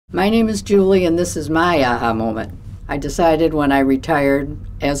My name is Julie, and this is my aha moment. I decided when I retired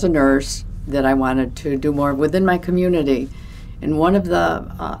as a nurse that I wanted to do more within my community. And one of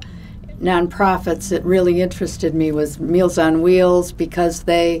the nonprofits that really interested me was Meals on Wheels, because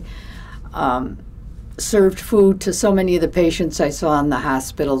they served food to so many of the patients I saw in the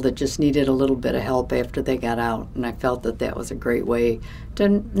hospital that just needed a little bit of help after they got out. And I felt that that was a great way to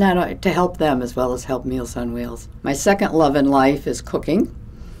not only to help them as well as help Meals on Wheels. My second love in life is cooking.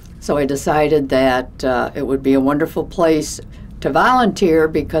 So I decided that it would be a wonderful place to volunteer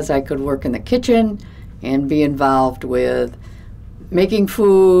because I could work in the kitchen and be involved with making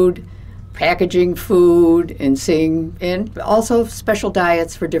food, packaging food, and also special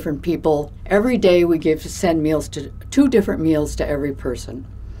diets for different people. Every day we send meals to 2 different meals to every person.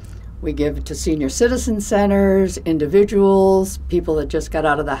 We give to senior citizen centers, individuals, people that just got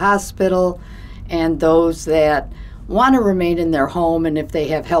out of the hospital, and those that want to remain in their home, and if they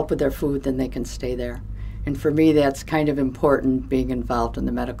have help with their food, then they can stay there. And for me, that's kind of important, being involved in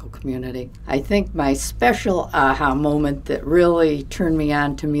the medical community. I think my special aha moment that really turned me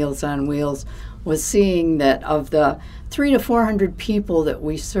on to Meals on Wheels was seeing that of the 300 to 400 people that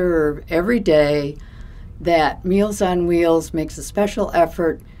we serve every day, that Meals on Wheels makes a special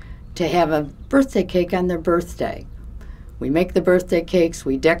effort to have a birthday cake on their birthday. We make the birthday cakes,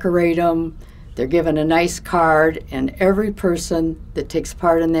 we decorate them, they're given a nice card, and every person that takes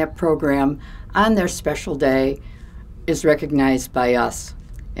part in that program on their special day is recognized by us.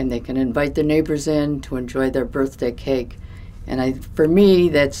 And they can invite their neighbors in to enjoy their birthday cake. And for me,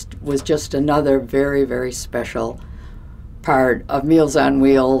 that was just another very, very special part of Meals on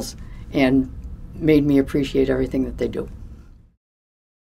Wheels and made me appreciate everything that they do.